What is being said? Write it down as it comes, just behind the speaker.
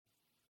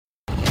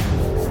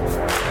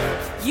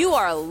You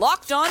are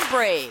Locked On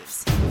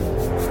Braves,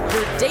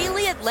 your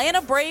daily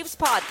Atlanta Braves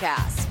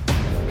podcast.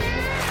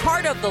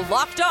 Part of the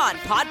Locked On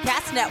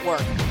Podcast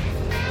Network,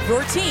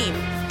 your team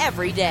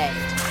every day.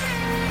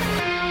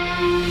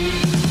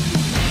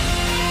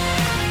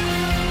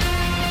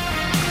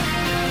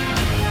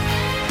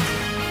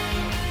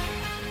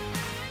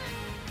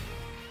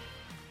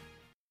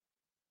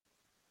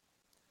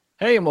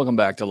 Hey, and welcome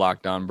back to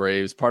Locked On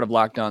Braves, part of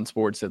Locked On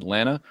Sports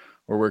Atlanta,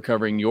 where we're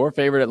covering your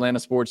favorite Atlanta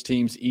sports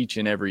teams each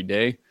and every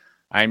day.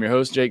 I am your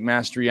host, Jake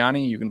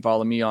Mastriani. You can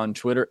follow me on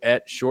Twitter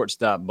at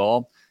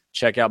ShortstopBall.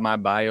 Check out my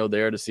bio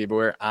there to see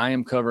where I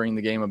am covering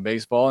the game of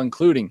baseball,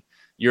 including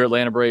your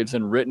Atlanta Braves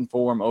in written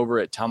form over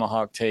at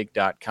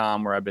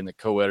TomahawkTake.com, where I've been the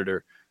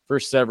co-editor for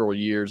several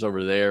years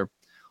over there.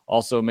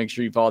 Also, make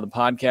sure you follow the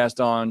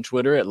podcast on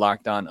Twitter at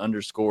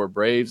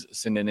LockedOn_Braves.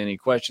 Send in any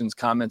questions,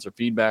 comments, or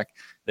feedback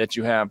that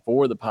you have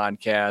for the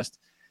podcast.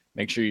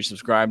 Make sure you're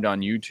subscribed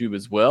on YouTube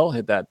as well.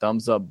 Hit that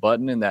thumbs up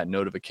button and that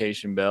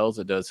notification bells.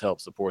 It does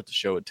help support the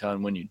show a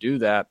ton when you do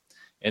that.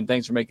 And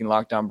thanks for making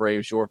Locked On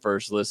Braves your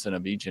first listen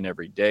of each and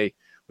every day.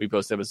 We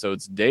post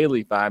episodes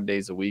daily, 5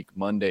 days a week,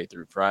 Monday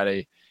through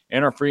Friday,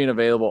 and are free and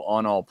available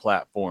on all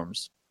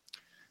platforms.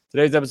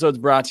 Today's episode is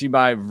brought to you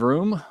by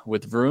Vroom.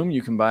 With Vroom,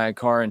 you can buy a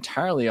car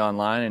entirely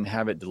online and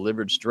have it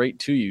delivered straight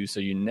to you, so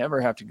you never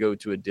have to go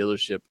to a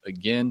dealership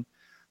again.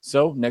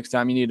 So next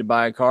time you need to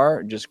buy a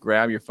car, just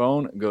grab your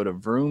phone, go to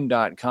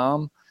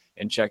vroom.com,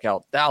 and check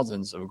out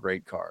thousands of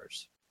great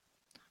cars.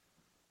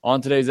 On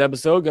today's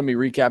episode, going to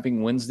be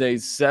recapping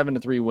Wednesday's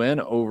 7-3 win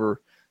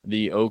over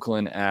the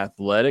Oakland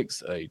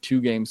Athletics, a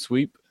 2-game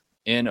sweep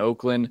in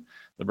Oakland.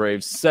 The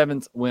Braves'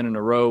 7th win in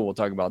a row. We'll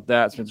talk about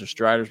that. Spencer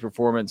Strider's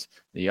performance,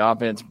 the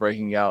offense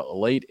breaking out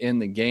late in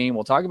the game.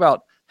 We'll talk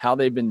about how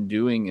they've been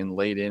doing in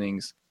late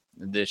innings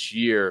this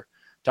year.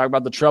 Talk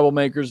about the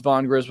troublemakers,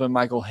 Vaughn Grissom and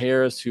Michael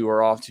Harris, who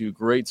are off to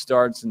great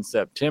starts in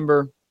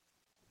September.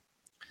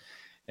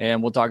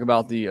 And we'll talk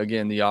about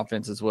the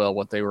offense as well,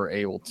 what they were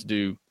able to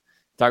do.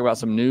 Talk about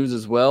some news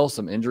as well,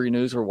 some injury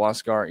news for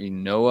Huascar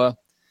Ynoa.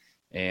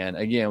 And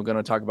again, we're going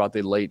to talk about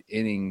the late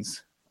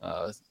innings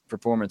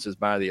performances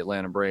by the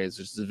Atlanta Braves,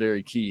 which is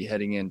very key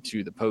heading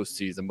into the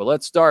postseason. But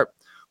let's start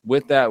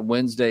with that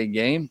Wednesday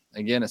game.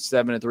 Again, a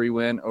 7-3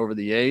 win over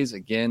the A's.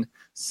 Again,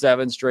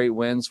 7 straight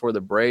wins for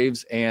the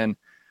Braves. And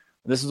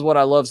this is what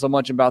I love so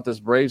much about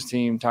this Braves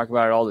team. Talk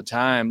about it all the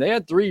time. They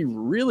had 3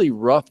 really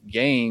rough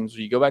games.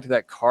 When you go back to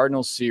that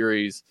Cardinals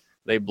series,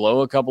 they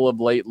blow a couple of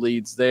late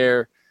leads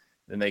there.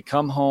 Then they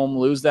come home,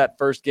 lose that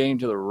first game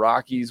to the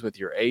Rockies with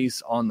your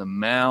ace on the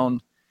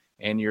mound.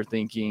 And you're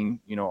thinking,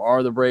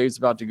 are the Braves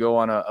about to go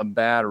on a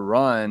bad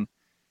run?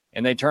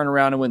 And they turn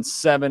around and win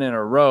 7 in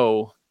a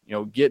row,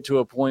 get to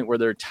a point where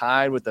they're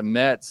tied with the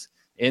Mets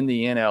in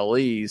the NL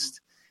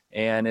East.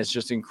 And it's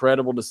just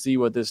incredible to see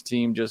what this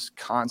team just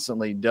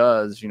constantly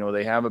does.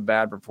 They have a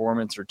bad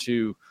performance or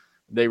two.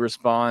 They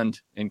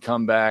respond and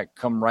come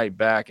right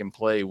back and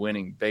play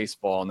winning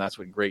baseball. And that's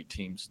what great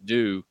teams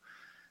do.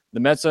 The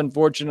Mets,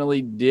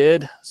 unfortunately,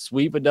 did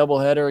sweep a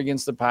doubleheader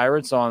against the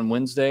Pirates on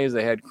Wednesdays.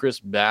 They had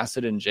Chris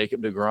Bassett and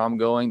Jacob deGrom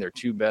going. They're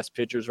 2 best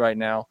pitchers right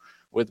now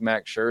with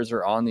Max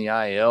Scherzer on the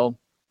IL.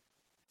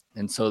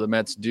 And so the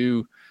Mets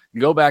do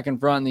go back in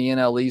front in the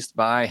NL East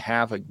by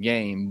half a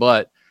game.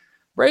 But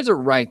Braves are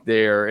right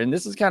there, and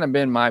this has kind of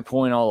been my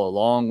point all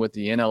along with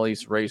the NL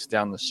East race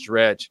down the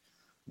stretch.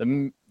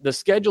 The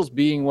schedules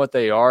being what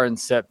they are in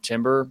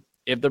September,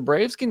 if the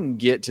Braves can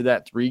get to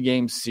that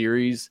 3-game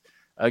series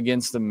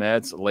against the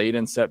Mets late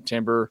in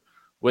September,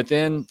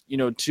 within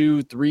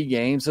 2-3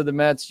 games of the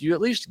Mets, you at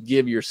least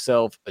give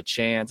yourself a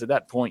chance. At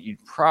that point,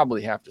 you'd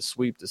probably have to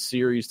sweep the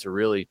series to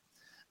really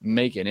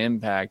make an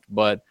impact.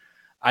 But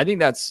I think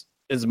that's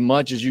as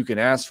much as you can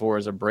ask for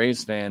as a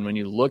Braves fan when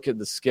you look at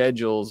the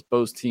schedules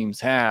both teams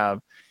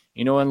have.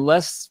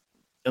 Unless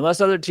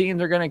other teams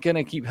are going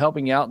to keep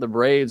helping out the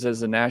Braves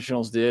as the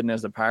Nationals did and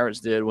as the Pirates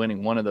did,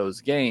 winning one of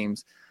those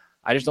games,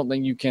 I just don't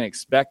think you can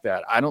expect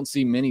that. I don't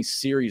see many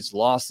series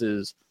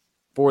losses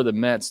for the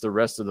Mets the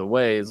rest of the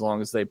way as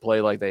long as they play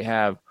like they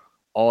have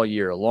all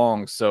year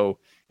long. So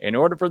in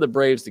order for the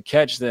Braves to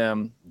catch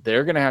them,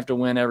 they're going to have to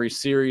win every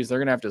series. They're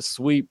going to have to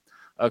sweep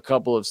a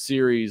couple of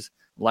series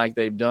like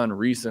they've done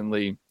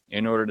recently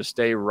in order to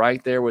stay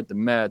right there with the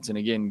Mets and,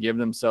 again, give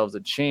themselves a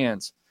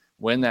chance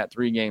when that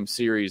 3-game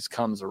series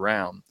comes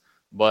around.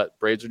 But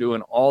Braves are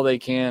doing all they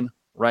can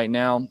right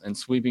now, and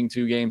sweeping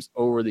 2 games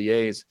over the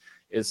A's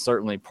is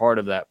certainly part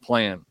of that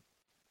plan.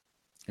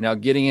 Now,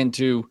 getting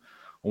into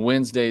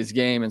Wednesday's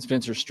game and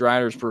Spencer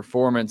Strider's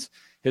performance,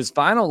 his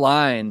final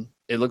line,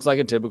 it looks like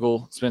a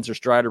typical Spencer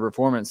Strider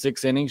performance.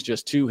 6 innings,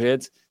 just 2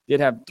 hits, did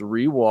have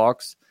 3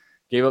 walks,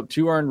 gave up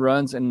 2 earned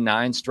runs and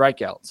 9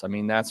 strikeouts. I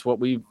mean, that's what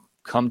we've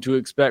come to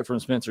expect from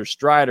Spencer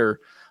Strider,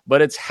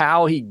 but it's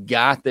how he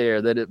got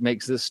there that it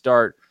makes this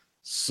start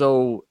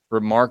so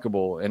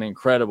remarkable and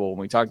incredible.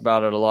 We talked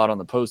about it a lot on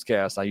the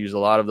postcast. I use a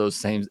lot of those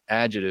same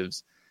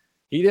adjectives.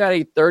 He had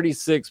a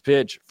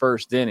 36-pitch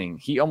first inning.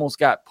 He almost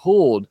got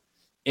pulled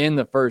in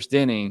the first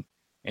inning,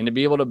 and to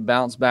be able to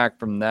bounce back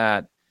from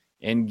that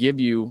and give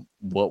you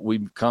what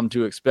we've come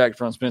to expect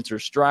from Spencer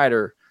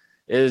Strider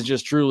is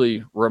just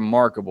truly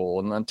remarkable.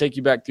 And I'll take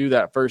you back through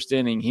that first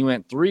inning. He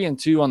went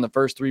 3-2 on the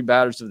first three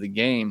batters of the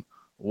game,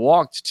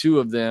 walked two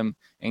of them,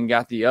 and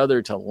got the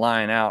other to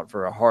line out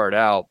for a hard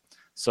out.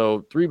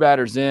 So 3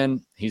 batters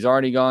in, he's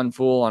already gone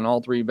full on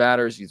all 3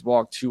 batters. He's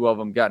walked 2 of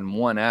them, gotten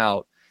 1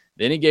 out.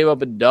 Then he gave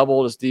up a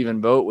double to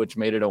Stephen Vogt, which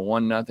made it a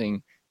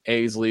 1-0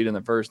 A's lead in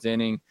the first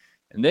inning.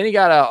 And then he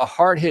got a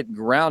hard-hit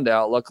ground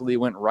out. Luckily,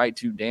 went right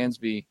to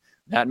Dansby.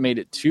 That made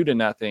it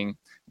 2-0.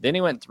 Then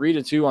he went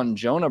 3-2 on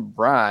Jonah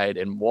Bride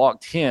and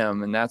walked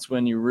him. And that's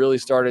when you really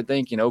started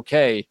thinking,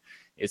 okay,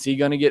 is he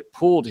going to get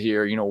pulled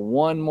here?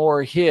 One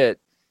more hit,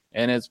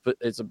 and it's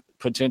a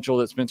potential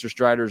that Spencer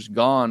Strider's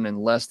gone in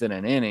less than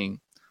an inning.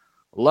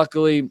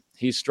 Luckily,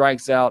 he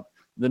strikes out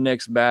the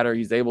next batter.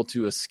 He's able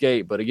to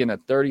escape. But again, a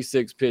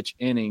 36-pitch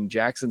inning.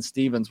 Jackson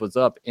Stephens was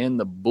up in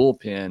the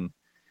bullpen.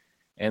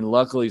 And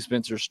luckily,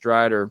 Spencer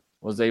Strider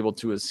was able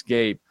to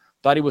escape.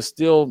 Thought he was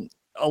still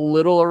a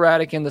little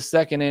erratic in the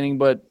second inning,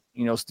 but,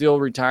 still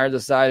retired the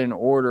side in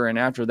order. And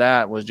after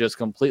that was just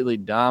completely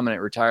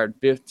dominant. Retired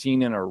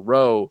 15 in a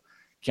row,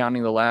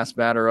 counting the last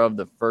batter of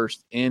the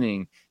first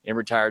inning, and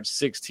retired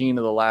 16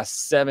 of the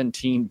last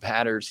 17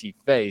 batters he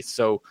faced.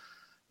 So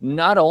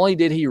not only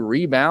did he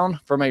rebound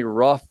from a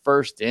rough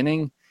first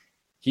inning,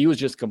 he was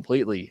just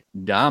completely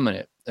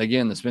dominant.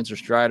 Again, the Spencer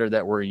Strider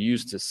that we're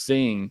used to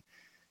seeing.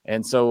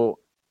 And so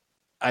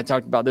I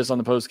talked about this on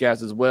the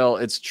postcast as well.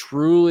 It's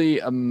truly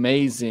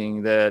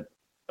amazing that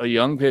a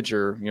young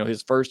pitcher,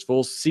 his first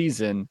full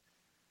season,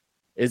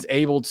 is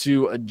able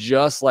to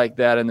adjust like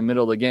that in the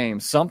middle of the game.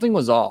 Something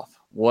was off,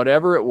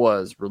 whatever it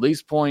was.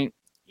 Release point,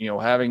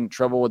 having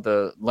trouble with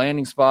the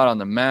landing spot on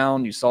the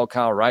mound. You saw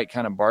Kyle Wright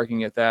kind of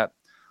barking at that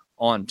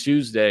on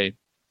Tuesday.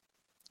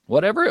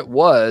 Whatever it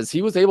was,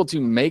 he was able to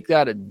make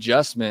that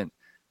adjustment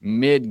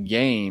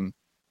mid-game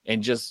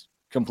and just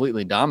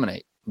completely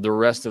dominate the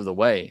rest of the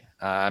way.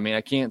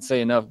 I can't say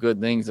enough good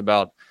things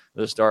about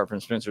the start from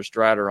Spencer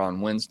Strider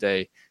on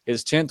Wednesday.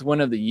 His 10th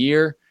win of the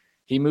year,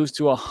 he moves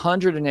to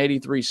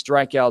 183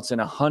 strikeouts in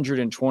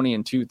 120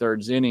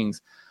 2/3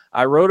 innings.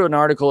 I wrote an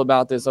article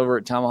about this over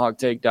at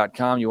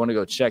TomahawkTake.com. You want to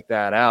go check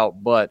that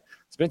out. But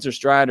Spencer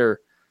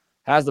Strider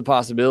has the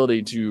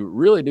possibility to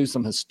really do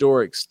some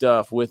historic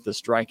stuff with the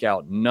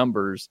strikeout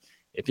numbers.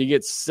 If he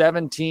gets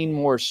 17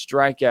 more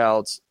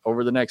strikeouts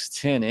over the next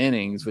 10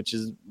 innings, which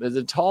is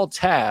a tall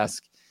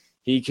task,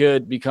 he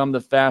could become the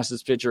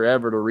fastest pitcher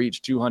ever to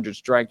reach 200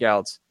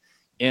 strikeouts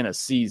in a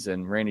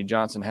season. Randy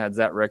Johnson has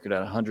that record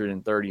at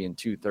 130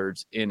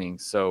 2/3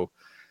 innings. So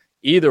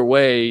either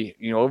way,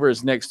 over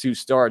his next 2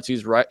 starts,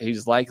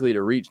 he's likely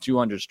to reach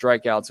 200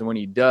 strikeouts. And when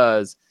he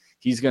does,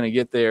 he's going to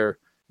get there,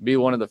 be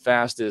one of the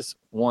fastest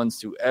ones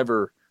to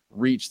ever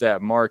reach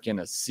that mark in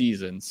a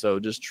season. So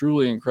just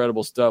truly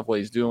incredible stuff what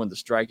he's doing with the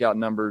strikeout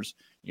numbers.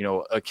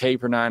 A K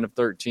per 9 of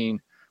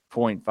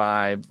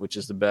 13.5, which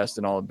is the best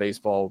in all of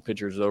baseball.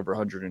 Pitchers over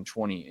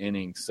 120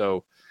 innings.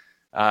 So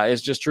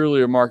it's just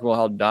truly remarkable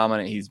how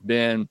dominant he's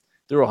been.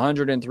 Threw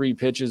 103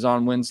 pitches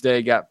on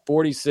Wednesday, got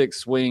 46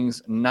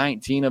 swings,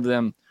 19 of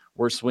them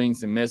were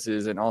swings and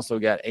misses, and also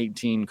got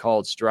 18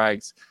 called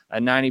strikes. A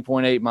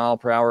 90.8 mile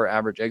per hour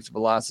average exit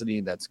velocity.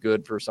 That's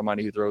good for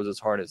somebody who throws as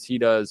hard as he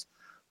does.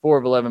 4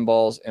 of 11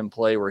 balls in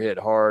play were hit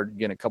hard.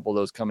 Again, a couple of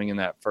those coming in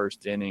that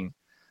first inning.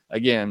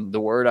 Again, the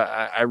word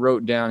I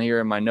wrote down here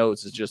in my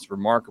notes is just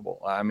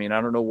remarkable. I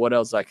don't know what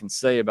else I can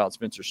say about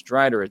Spencer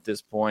Strider at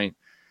this point.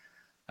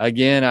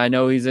 Again, I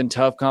know he's in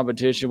tough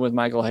competition with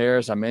Michael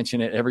Harris. I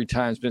mention it every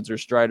time Spencer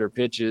Strider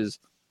pitches.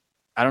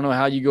 I don't know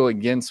how you go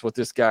against what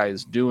this guy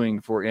is doing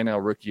for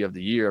NL Rookie of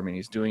the Year.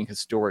 He's doing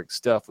historic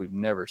stuff we've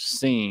never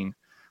seen.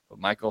 But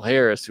Michael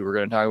Harris, who we're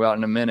going to talk about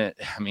in a minute,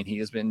 he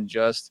has been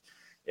just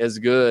as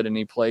good, and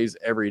he plays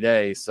every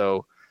day.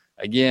 So,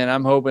 again,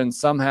 I'm hoping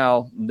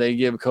somehow they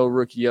give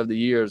co-rookie of the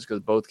years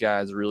because both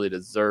guys really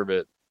deserve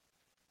it.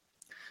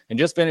 And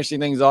just finishing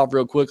things off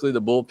real quickly,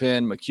 the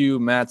bullpen, McHugh,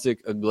 Matzik,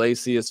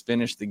 Iglesias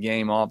finished the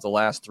game off the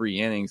last 3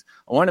 innings.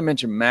 I wanted to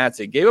mention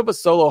Matzik. Gave up a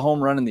solo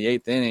home run in the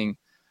 8th inning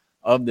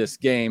of this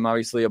game.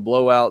 Obviously a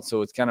blowout,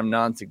 so it's kind of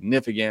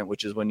non-significant,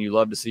 which is when you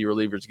love to see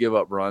relievers give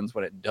up runs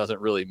when it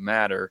doesn't really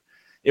matter.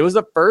 It was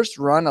the first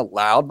run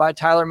allowed by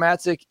Tyler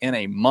Matzik in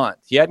a month.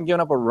 He hadn't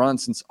given up a run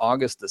since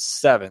August the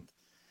 7th.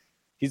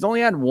 He's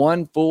only had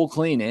 1 full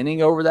clean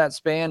inning over that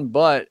span,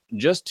 but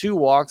just 2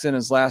 walks in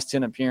his last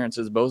 10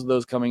 appearances, both of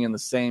those coming in the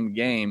same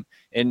game,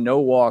 and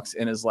no walks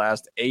in his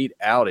last 8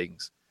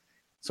 outings.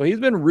 So he's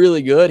been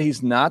really good.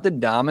 He's not the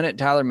dominant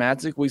Tyler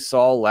Matzik we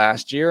saw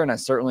last year, and I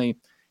certainly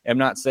am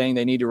not saying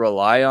they need to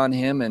rely on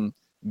him in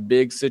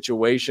big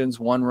situations,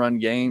 1-run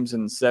games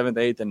in 7th,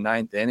 8th, and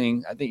 9th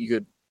inning. I think you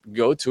could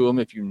go to him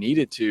if you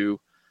needed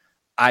to.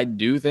 I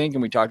do think,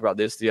 and we talked about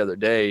this the other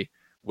day,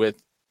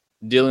 with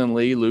Dylan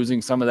Lee losing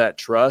some of that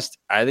trust,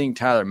 I think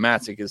Tyler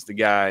Matzik is the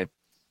guy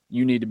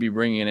you need to be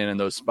bringing in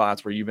those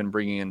spots where you've been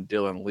bringing in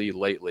Dylan Lee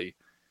lately.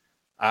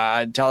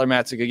 Tyler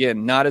Matzik,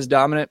 again, not as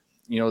dominant.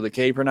 The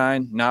K per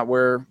 9, not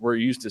where we're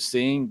used to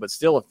seeing, but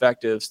still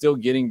effective, still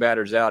getting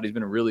batters out. He's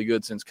been really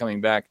good since coming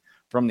back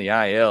from the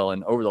IL,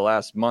 and over the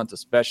last month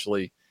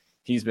especially,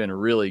 he's been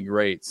really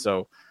great.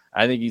 So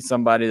I think he's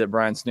somebody that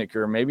Brian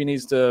Snitker maybe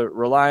needs to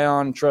rely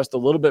on, trust a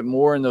little bit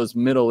more in those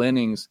middle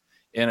innings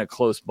in a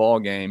close ball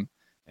game.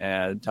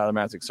 And Tyler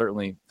Matzek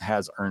certainly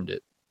has earned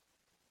it.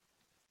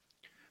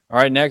 All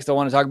right, next I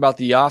want to talk about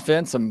the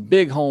offense. Some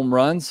big home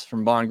runs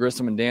from Vaughn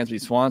Grissom and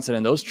Dansby Swanson,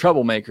 and those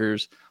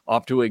troublemakers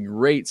off to a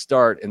great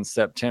start in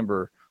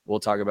September. We'll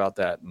talk about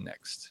that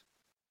next.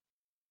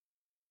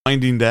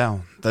 Winding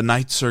down, the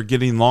nights are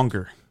getting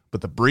longer,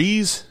 but the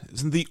breeze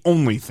isn't the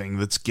only thing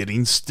that's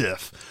getting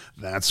stiff.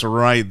 That's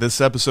right,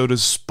 this episode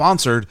is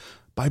sponsored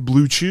by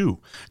Blue Chew.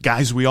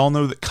 Guys, we all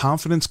know that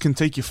confidence can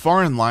take you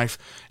far in life,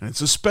 and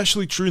it's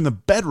especially true in the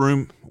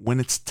bedroom when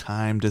it's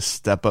time to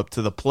step up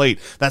to the plate.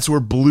 That's where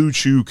Blue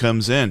Chew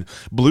comes in.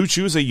 Blue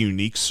Chew is a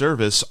unique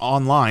service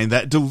online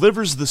that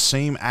delivers the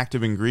same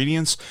active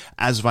ingredients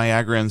as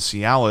Viagra and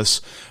Cialis,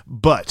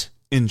 but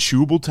in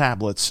chewable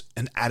tablets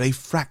and at a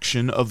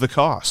fraction of the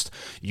cost.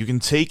 You can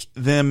take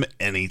them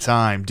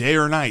anytime, day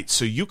or night,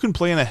 so you can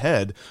plan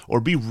ahead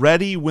or be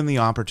ready when the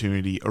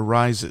opportunity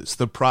arises.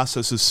 The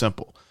process is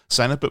simple.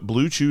 Sign up at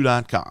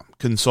BlueChew.com,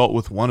 consult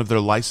with one of their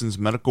licensed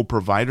medical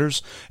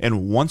providers,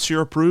 and once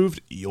you're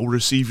approved, you'll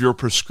receive your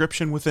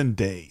prescription within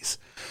days.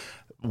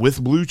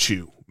 With Blue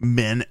Chew,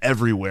 men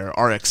everywhere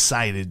are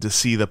excited to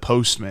see the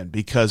postman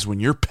because when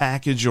your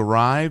package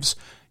arrives,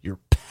 your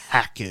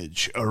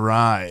package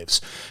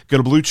arrives. Go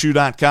to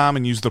BlueChew.com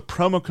and use the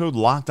promo code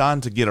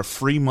LOCKEDON to get a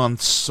free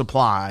month's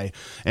supply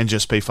and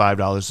just pay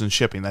 $5 in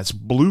shipping. That's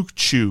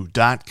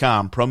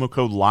BlueChew.com, promo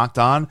code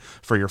LOCKEDON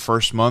for your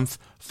first month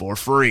for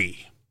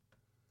free.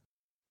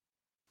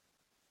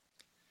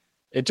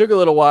 It took a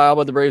little while,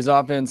 but the Braves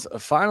offense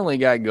finally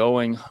got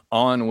going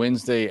on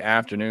Wednesday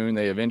afternoon.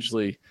 They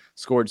eventually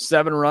scored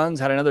 7 runs,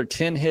 had another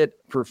 10-hit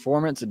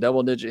performance, a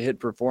double-digit hit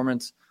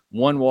performance,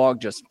 1 walk,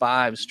 just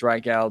 5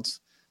 strikeouts,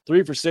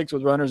 3 for 6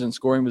 with runners in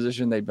scoring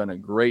position. They've done a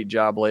great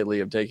job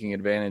lately of taking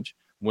advantage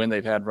when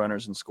they've had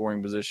runners in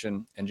scoring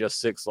position, and just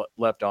 6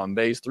 left on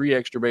base, 3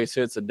 extra base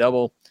hits, a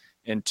double,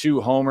 and 2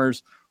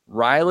 homers.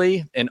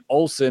 Riley and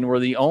Olsen were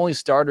the only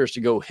starters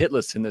to go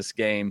hitless in this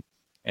game,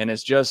 and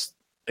it's just,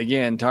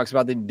 again, talks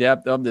about the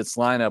depth of this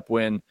lineup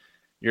when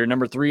your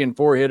number 3 and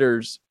 4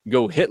 hitters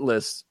go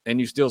hitless and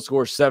you still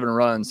score 7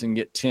 runs and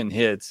get 10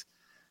 hits.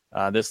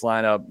 This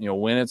lineup,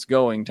 when it's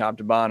going top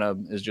to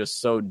bottom, is just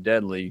so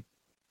deadly.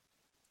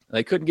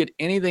 They couldn't get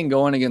anything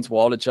going against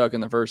Waldichuk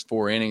in the first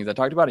 4 innings. I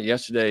talked about it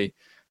yesterday.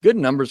 Good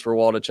numbers for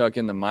Waldichuk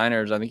in the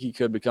minors. I think he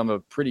could become a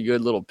pretty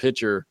good little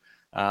pitcher.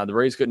 The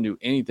Rays couldn't do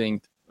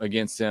anything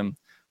against him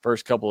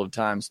first couple of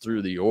times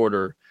through the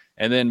order.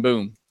 And then,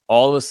 boom,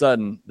 all of a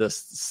sudden,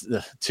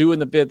 the 2 in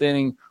the 5th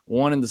inning,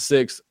 1 in the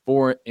 6th,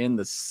 4 in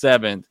the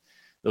 7th.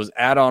 Those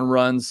add-on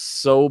runs,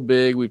 so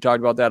big. We've talked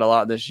about that a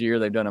lot this year.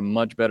 They've done a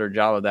much better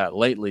job of that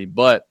lately.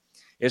 But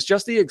it's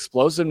just the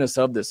explosiveness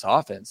of this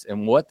offense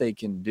and what they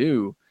can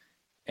do.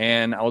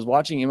 And I was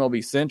watching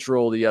MLB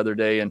Central the other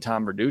day, and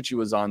Tom Verducci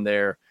was on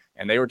there,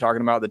 and they were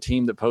talking about the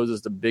team that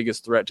poses the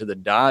biggest threat to the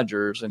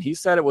Dodgers. And he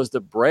said it was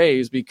the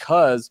Braves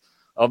because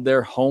of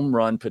their home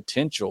run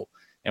potential.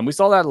 And we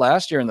saw that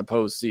last year in the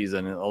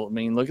postseason. I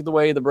mean, look at the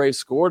way the Braves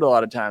scored a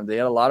lot of times. They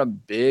had a lot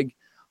of big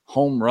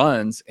home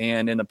runs.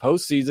 And in the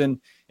postseason,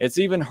 it's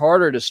even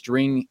harder to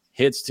string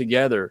hits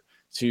together,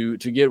 to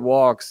get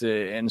walks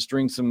and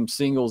string some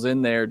singles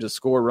in there to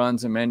score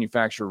runs and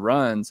manufacture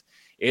runs.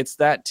 It's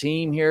that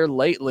team here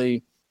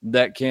lately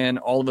that can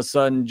all of a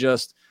sudden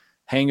just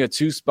hang a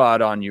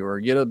 2-spot on you or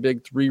get a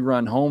big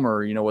 3-run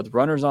homer, with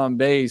runners on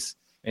base,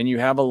 and you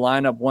have a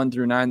lineup 1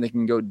 through 9 that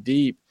can go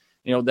deep.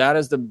 That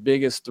is the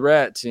biggest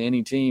threat to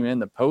any team in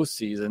the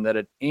postseason, that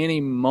at any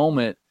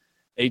moment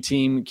a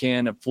team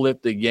can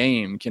flip the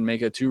game, can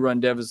make a 2-run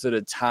deficit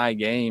a tie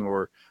game,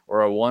 or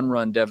a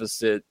 1-run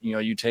deficit.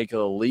 You take a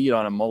lead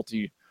on a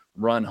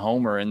multi-run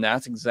homer, and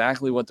that's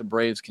exactly what the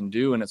Braves can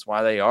do, and it's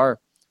why they are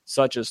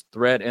such a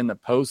threat in the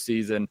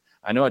postseason.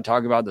 I know I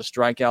talk about the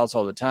strikeouts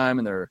all the time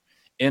and their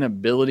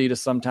inability to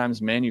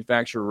sometimes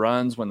manufacture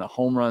runs when the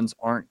home runs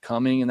aren't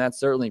coming, and that's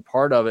certainly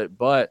part of it,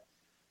 but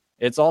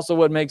it's also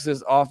what makes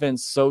this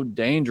offense so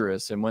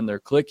dangerous. And when they're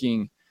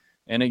clicking,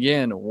 and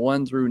again,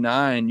 1 through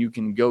 9, you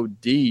can go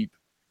deep.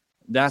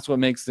 That's what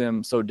makes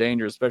them so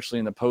dangerous, especially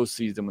in the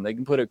postseason, when they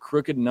can put a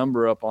crooked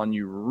number up on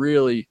you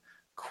really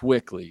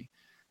quickly.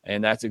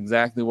 And that's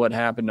exactly what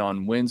happened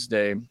on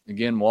Wednesday.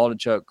 Again,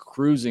 Waldichuk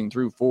cruising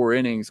through 4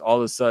 innings. All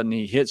of a sudden,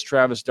 he hits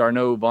Travis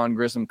d'Arnaud. Vaughn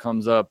Grissom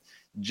comes up,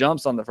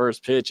 jumps on the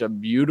first pitch, a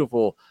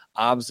beautiful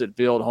opposite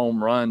field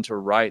home run to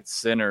right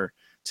center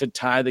to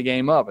tie the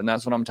game up. And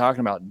that's what I'm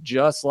talking about.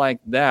 Just like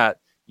that,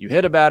 you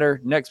hit a batter,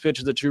 next pitch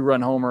is a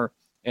 2-run homer,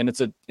 and it's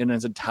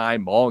a tie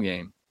ball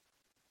game.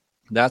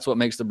 That's what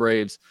makes the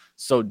Braves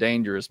so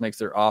dangerous, makes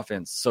their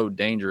offense so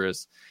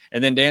dangerous.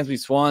 And then Dansby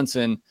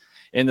Swanson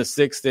in the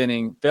 6th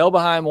inning fell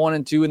behind 1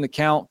 and 2 in the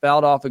count,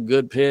 fouled off a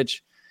good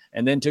pitch,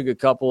 and then took a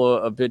couple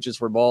of pitches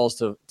for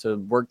balls to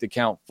work the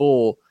count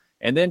full,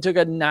 and then took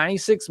a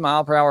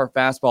 96-mile-per-hour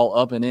fastball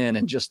up and in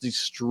and just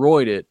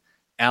destroyed it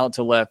out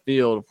to left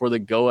field for the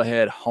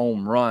go-ahead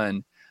home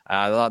run.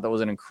 I thought that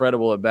was an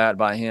incredible at bat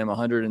by him,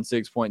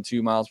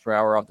 106.2 miles per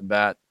hour off the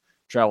bat,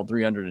 traveled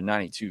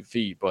 392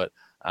 feet, but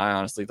I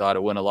honestly thought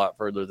it went a lot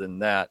further than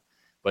that.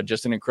 But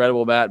just an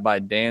incredible bat by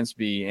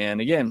Dansby.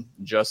 And again,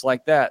 just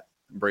like that,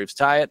 Braves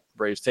tie it.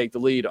 Braves take the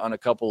lead on a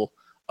couple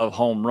of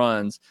home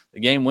runs. The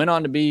game went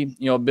on to be,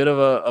 a bit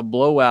of a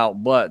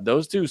blowout, but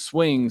those two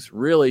swings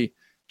really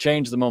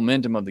changed the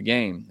momentum of the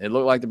game. It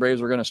looked like the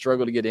Braves were going to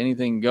struggle to get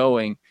anything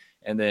going,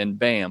 and then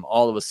bam,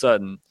 all of a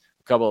sudden,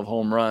 a couple of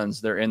home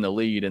runs, they're in the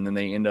lead, and then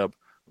they end up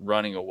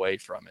running away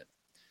from it.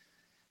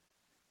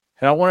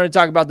 And I wanted to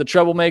talk about the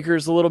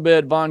troublemakers a little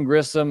bit. Vaughn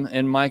Grissom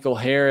and Michael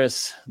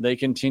Harris, they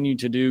continue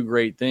to do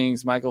great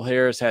things. Michael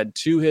Harris had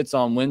 2 hits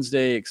on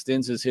Wednesday,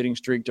 extends his hitting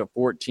streak to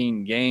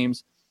 14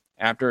 games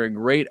after a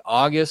great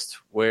August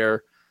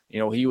where,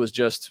 he was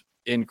just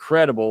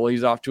incredible.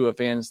 He's off to a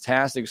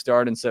fantastic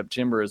start in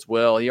September as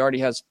well. He already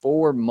has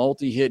 4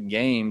 multi-hit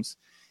games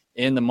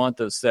in the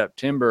month of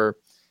September,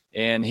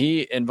 and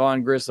he and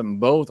Vaughn Grissom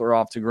both are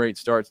off to great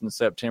starts in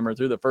September.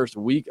 Through the first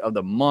week of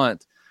the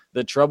month,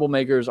 the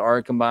troublemakers are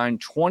a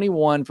combined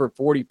 21 for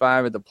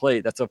 45 at the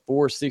plate. That's a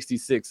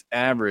 .466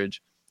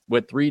 average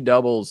with 3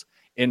 doubles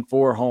and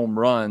 4 home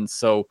runs.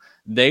 So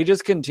they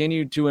just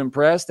continue to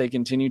impress. They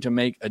continue to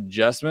make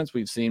adjustments.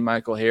 We've seen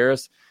Michael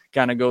Harris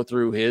kind of go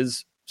through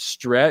his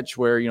stretch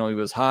where, he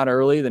was hot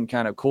early, then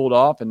kind of cooled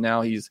off, and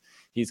now he's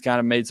kind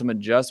of made some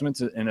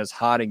adjustments and is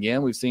hot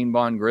again. We've seen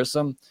Vaughn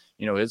Grissom,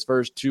 his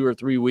first 2 or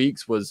 3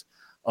 weeks was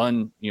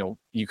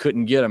you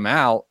couldn't get him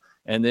out.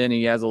 And then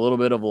he has a little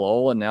bit of a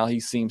lull, and now he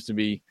seems to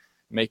be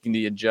making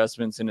the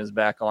adjustments and is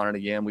back on it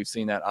again. We've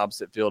seen that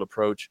opposite field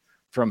approach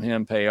from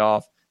him pay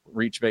off,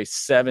 reach base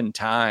 7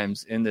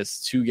 times in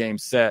this 2-game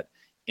set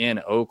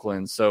in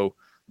Oakland. So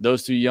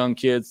those 2 young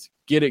kids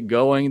get it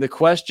going. The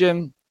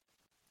question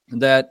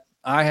that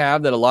I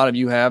have, that a lot of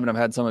you have, and I've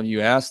had some of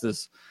you ask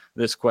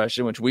this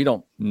question, which we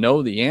don't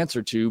know the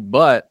answer to,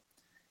 but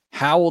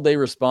how will they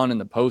respond in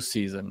the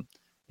postseason?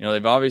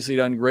 They've obviously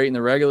done great in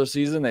the regular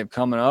season. They've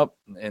coming up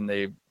and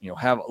they've,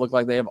 look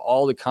like they have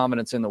all the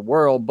confidence in the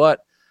world,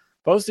 but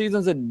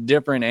postseason's a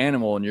different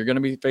animal, and you're going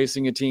to be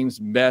facing a team's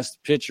best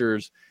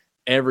pitchers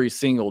every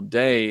single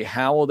day.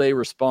 How will they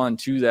respond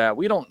to that?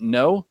 We don't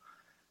know.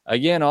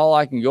 Again, all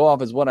I can go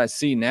off is what I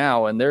see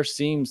now, and there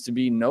seems to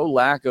be no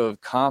lack of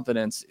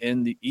confidence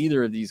in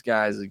either of these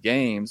guys'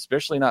 games,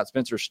 especially not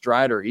Spencer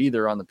Strider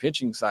either on the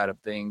pitching side of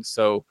things.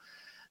 So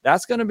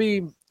that's going to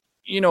be,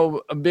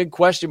 a big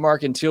question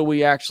mark until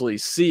we actually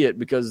see it,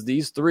 because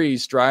these 3,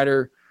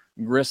 Strider,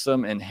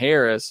 Grissom, and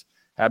Harris,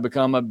 have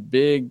become a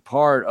big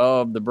part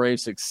of the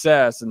Braves'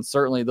 success, and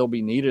certainly they'll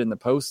be needed in the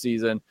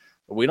postseason.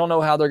 But we don't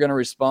know how they're going to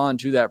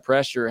respond to that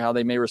pressure, how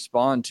they may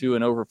respond to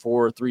an over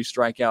 4 or 3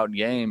 strikeout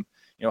game.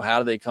 How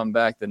do they come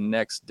back the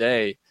next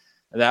day?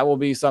 That will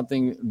be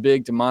something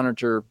big to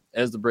monitor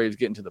as the Braves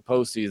get into the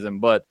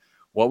postseason. But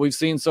what we've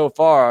seen so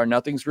far,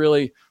 nothing's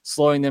really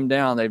slowing them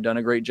down. They've done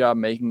a great job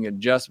making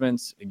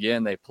adjustments.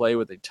 Again, they play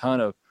with a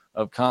ton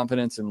of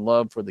confidence and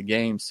love for the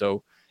game.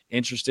 So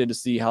interested to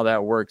see how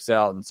that works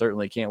out, and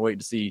certainly can't wait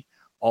to see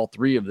all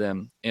 3 of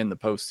them in the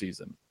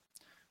postseason.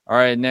 All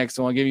right, next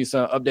I want to give you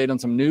some update on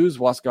some news.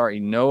 Huascar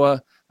Ynoa,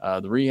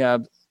 the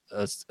rehab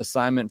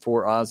assignment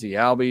for Ozzie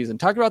Albies, and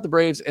talk about the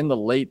Braves in the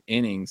late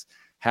innings,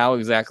 how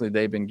exactly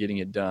they've been getting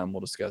it done.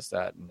 We'll discuss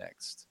that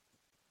next.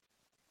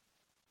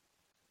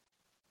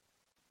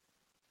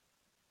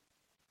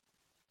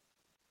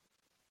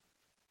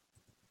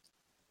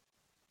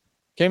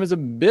 Came as a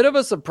bit of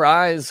a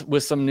surprise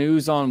with some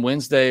news on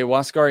Wednesday.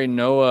 Huascar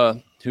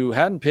Ynoa, who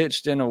hadn't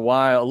pitched in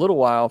a little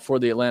while for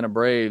the Atlanta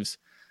Braves,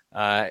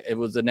 it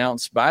was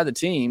announced by the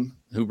team,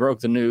 who broke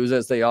the news,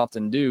 as they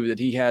often do, that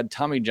he had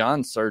Tommy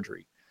John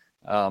surgery.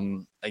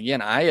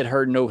 Again, I had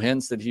heard no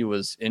hints that he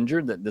was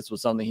injured, that this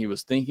was something he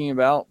was thinking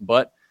about,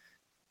 but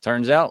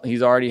turns out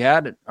he's already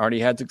had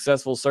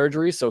successful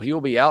surgery, so he will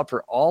be out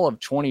for all of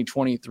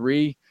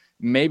 2023,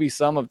 maybe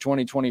some of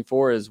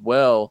 2024 as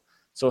well.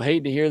 So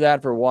hate to hear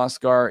that for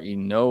Huascar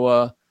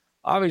Ynoa.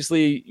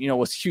 Obviously,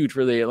 was huge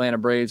for the Atlanta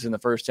Braves in the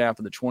first half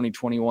of the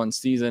 2021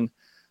 season.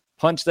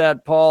 Punched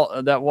that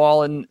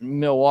wall in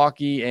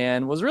Milwaukee,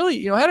 and was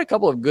really, had a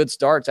couple of good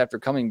starts after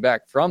coming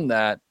back from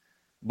that.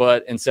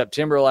 But in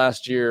September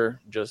last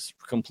year, just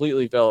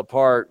completely fell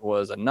apart,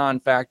 was a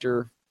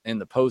non-factor in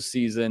the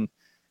postseason.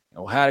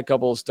 Had a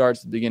couple of starts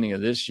at the beginning of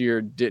this year,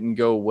 didn't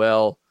go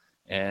well,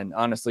 and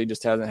honestly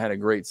just hasn't had a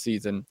great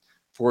season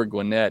for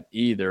Gwinnett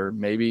either.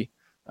 Maybe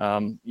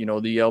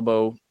the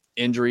elbow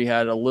injury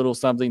had a little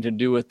something to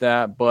do with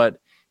that, but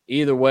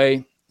either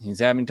way, he's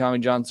having Tommy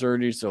John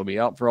surgery, so he'll be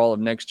out for all of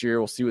next year.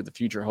 We'll see what the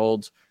future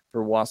holds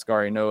for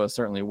Huascar Ynoa.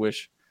 Certainly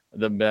wish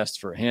the best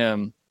for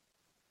him.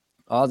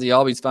 Ozzie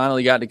Albies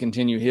finally got to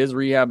continue his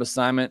rehab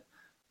assignment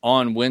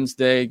on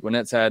Wednesday.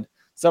 Gwinnett's had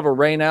several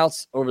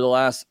rainouts over the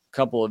last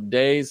couple of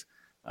days.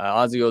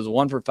 Ozzie goes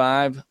 1 for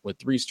 5 with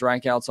 3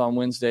 strikeouts on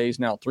Wednesday. He's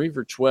now 3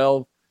 for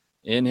 12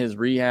 in his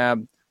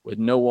rehab with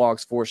no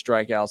walks, 4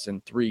 strikeouts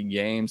in 3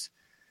 games.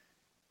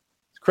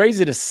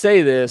 crazy to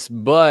say this,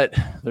 but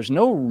there's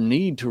no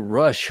need to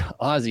rush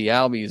Ozzie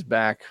Albies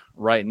back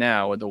right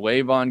now with the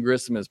way Vaughn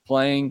Grissom is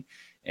playing.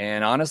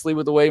 And honestly,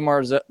 with the way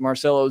Marcell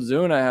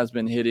Ozuna has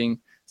been hitting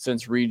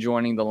since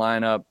rejoining the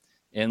lineup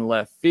in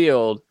left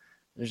field,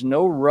 there's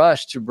no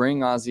rush to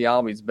bring Ozzie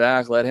Albies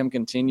back. Let him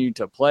continue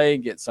to play,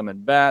 get some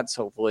at-bats,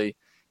 hopefully,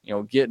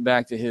 get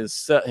back to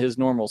his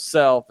normal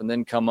self, and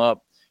then come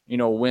up,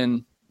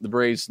 when the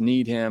Braves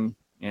need him.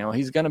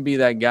 He's going to be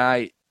that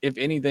guy. If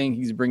anything,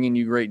 he's bringing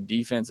you great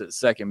defense at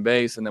second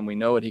base, and then we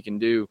know what he can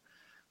do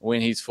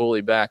when he's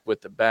fully back with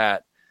the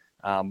bat.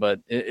 But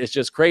it's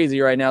just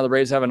crazy right now. The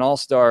Braves have an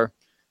all-star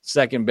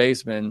second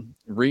baseman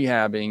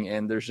rehabbing,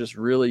 and there's just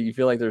you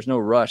feel like there's no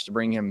rush to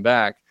bring him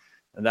back.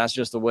 And that's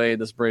just the way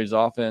this Braves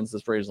offense,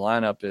 this Braves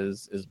lineup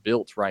is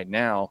built right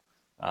now.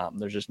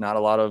 There's just not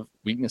a lot of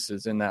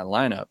weaknesses in that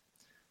lineup.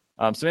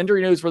 Some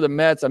injury news for the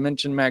Mets. I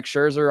mentioned Max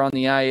Scherzer on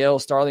the IL.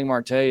 Starling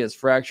Marte has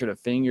fractured a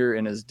finger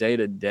in his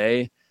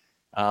day-to-day.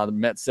 The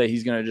Mets say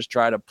he's going to just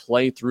try to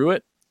play through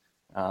it.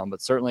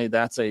 But certainly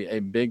that's a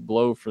big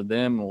blow for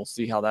them. We'll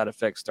see how that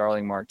affects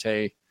Starling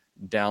Marte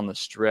down the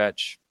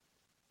stretch.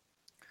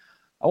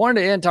 I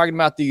wanted to end talking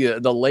about the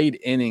late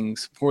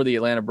innings for the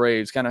Atlanta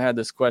Braves. Kind of had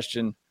this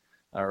question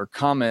or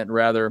comment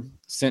rather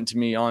sent to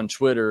me on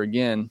Twitter.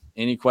 Again,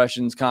 any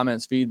questions,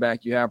 comments,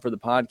 feedback you have for the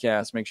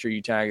podcast, make sure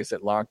you tag us at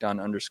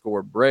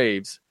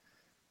 @LockedOn_Braves.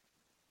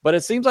 But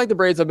it seems like the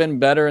Braves have been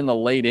better in the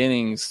late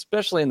innings,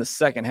 especially in the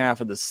second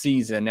half of the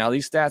season. Now,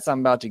 these stats I'm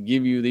about to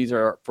give you, these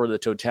are for the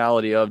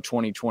totality of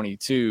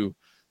 2022.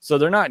 So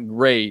they're not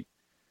great.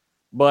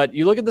 But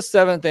you look at the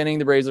seventh inning,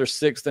 the Braves are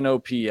 6th in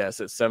OPS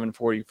at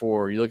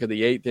 744. You look at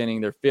the eighth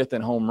inning, they're 5th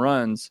in home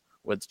runs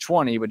with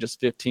 20, but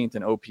just 15th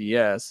in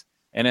OPS.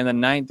 And in the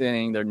ninth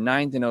inning, they're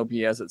 9th in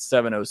OPS at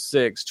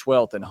 706,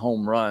 12th in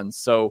home runs.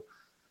 So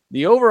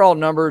the overall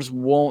numbers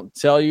won't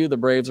tell you the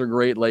Braves are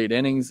great late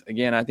innings.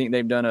 Again, I think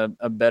they've done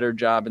a better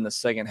job in the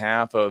second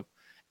half of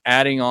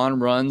adding on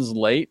runs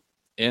late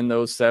in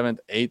those 7th,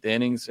 8th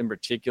innings in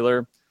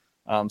particular.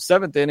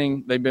 7th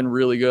inning, they've been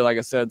really good. Like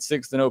I said,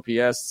 6th in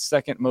OPS,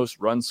 second most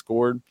runs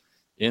scored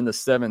in the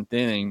 7th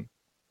inning.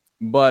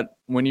 But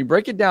when you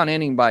break it down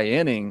inning by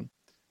inning,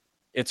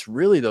 it's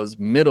really those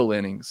middle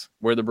innings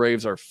where the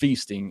Braves are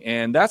feasting.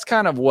 And that's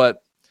kind of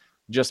what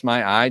just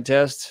my eye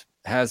test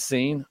has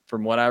seen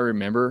from what I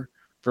remember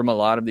from a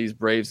lot of these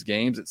Braves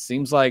games. It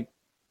seems like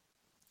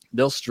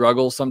they'll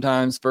struggle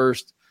sometimes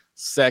first,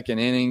 second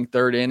inning,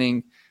 third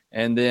inning.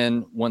 And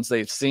then once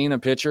they've seen a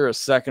pitcher a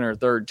second or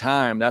third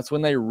time, that's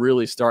when they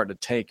really start to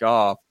take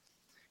off.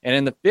 And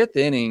in the 5th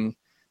inning,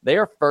 they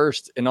are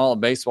first in all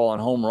of baseball in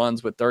home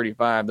runs with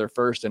 35. They're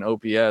first in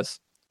OPS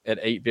at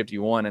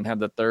 851 and have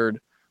the third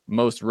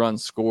most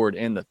runs scored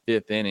in the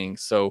 5th inning.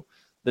 So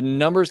the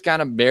numbers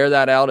kind of bear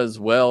that out as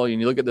well.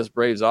 And you look at this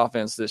Braves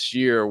offense this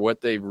year,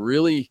 what they've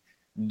really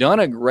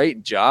done a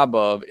great job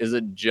of is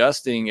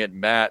adjusting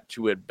at bat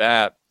to at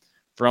bat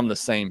from the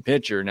same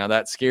pitcher. Now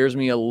that scares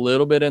me a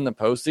little bit in the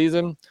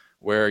postseason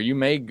where you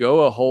may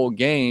go a whole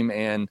game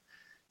and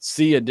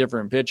see a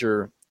different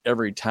pitcher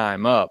every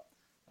time up.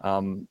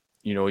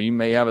 You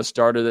may have a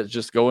starter that's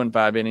just going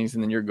 5 innings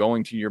and then you're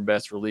going to your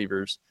best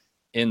relievers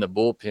in the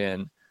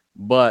bullpen.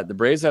 But the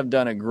Braves have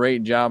done a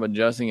great job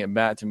adjusting it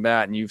bat to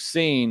bat. And you've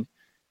seen,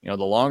 the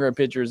longer a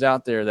pitcher is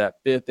out there, that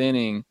 5th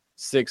inning,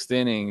 6th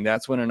inning,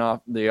 that's when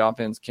the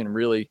offense can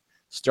really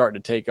start to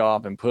take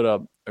off and put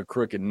up a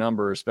crooked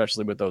number,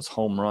 especially with those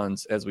home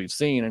runs as we've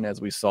seen and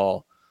as we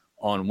saw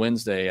on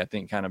Wednesday, I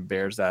think kind of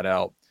bears that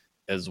out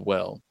as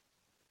well.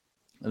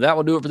 That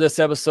will do it for this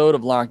episode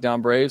of Locked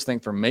On Braves.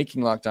 Thanks for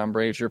making Locked On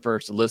Braves your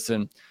first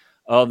listen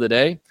of the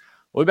day.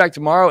 We'll be back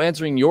tomorrow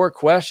answering your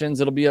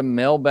questions. It'll be a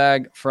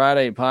Mailbag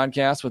Friday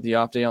podcast with the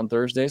off day on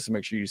Thursday, so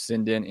make sure you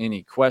send in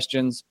any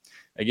questions.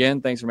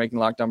 Again, thanks for making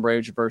Locked On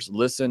Braves your first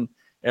listen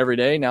every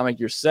day. Now make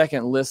your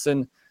second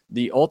listen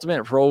the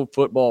Ultimate Pro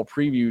Football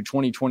Preview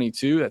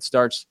 2022. That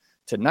starts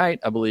tonight,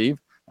 I believe.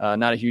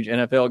 Not a huge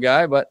NFL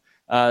guy, but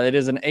it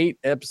is an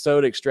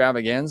 8-episode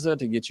extravaganza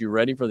to get you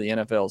ready for the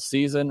NFL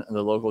season.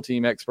 The local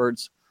team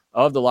experts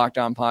of the Locked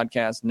On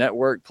Podcast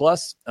Network,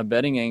 plus a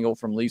betting angle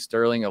from Lee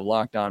Sterling of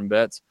Locked On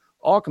Bets,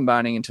 all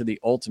combining into the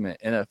Ultimate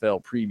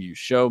NFL Preview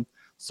Show.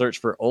 Search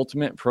for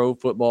Ultimate Pro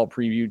Football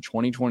Preview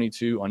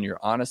 2022 on your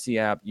Odyssey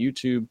app,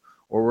 YouTube,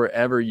 or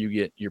wherever you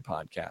get your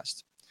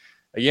podcast.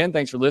 Again,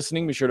 thanks for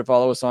listening. Be sure to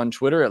follow us on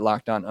Twitter at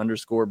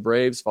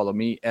LockedOn_Braves. Follow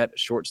me at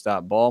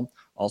ShortstopBall.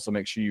 Also,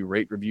 make sure you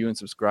rate, review, and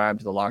subscribe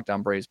to the Locked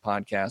On Braves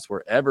podcast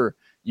wherever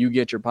you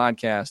get your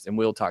podcast, and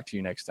we'll talk to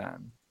you next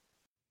time.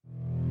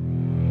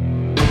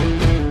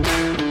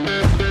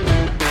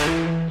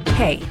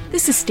 Hey,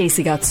 this is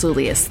Stacey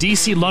Gotsoulias,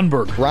 DC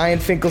Lundberg, Ryan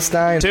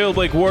Finkelstein, Taylor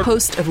Blake Ward,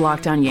 host of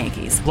Locked On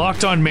Yankees,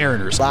 Locked On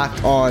Mariners,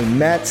 Locked On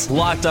Mets,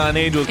 Locked On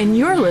Angels, and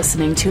you're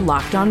listening to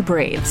Locked On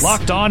Braves.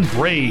 Locked On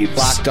Braves.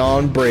 Locked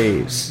On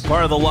Braves.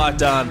 Part of the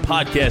Locked On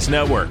Podcast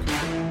Network.